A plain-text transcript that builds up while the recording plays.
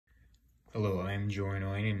Hello, I'm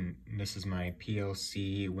Jornoin, and this is my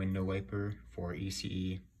PLC window wiper for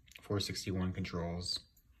ECE 461 controls.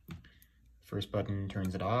 First button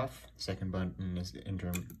turns it off. Second button is the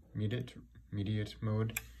intermediate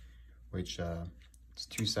mode, which it's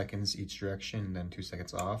 2 seconds each direction, then 2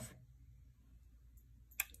 seconds off,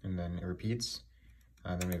 and then it repeats.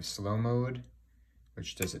 Then we have slow mode,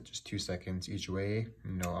 which does it just 2 seconds each way,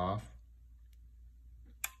 no off.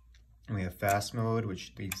 And we have fast mode,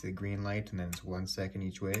 which leaves the green light, and then it's 1 second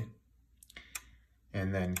each way.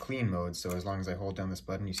 And then clean mode, so as long as I hold down this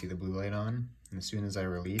button, you see the blue light on. And as soon as I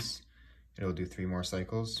release, it'll do 3 more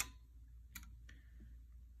cycles.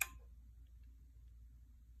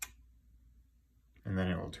 And then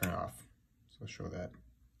it will turn off. So I'll show that.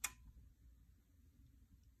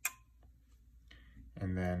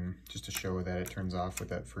 And then just to show that it turns off with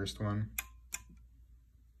that first one.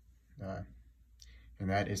 And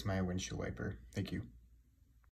that is my windshield wiper. Thank you.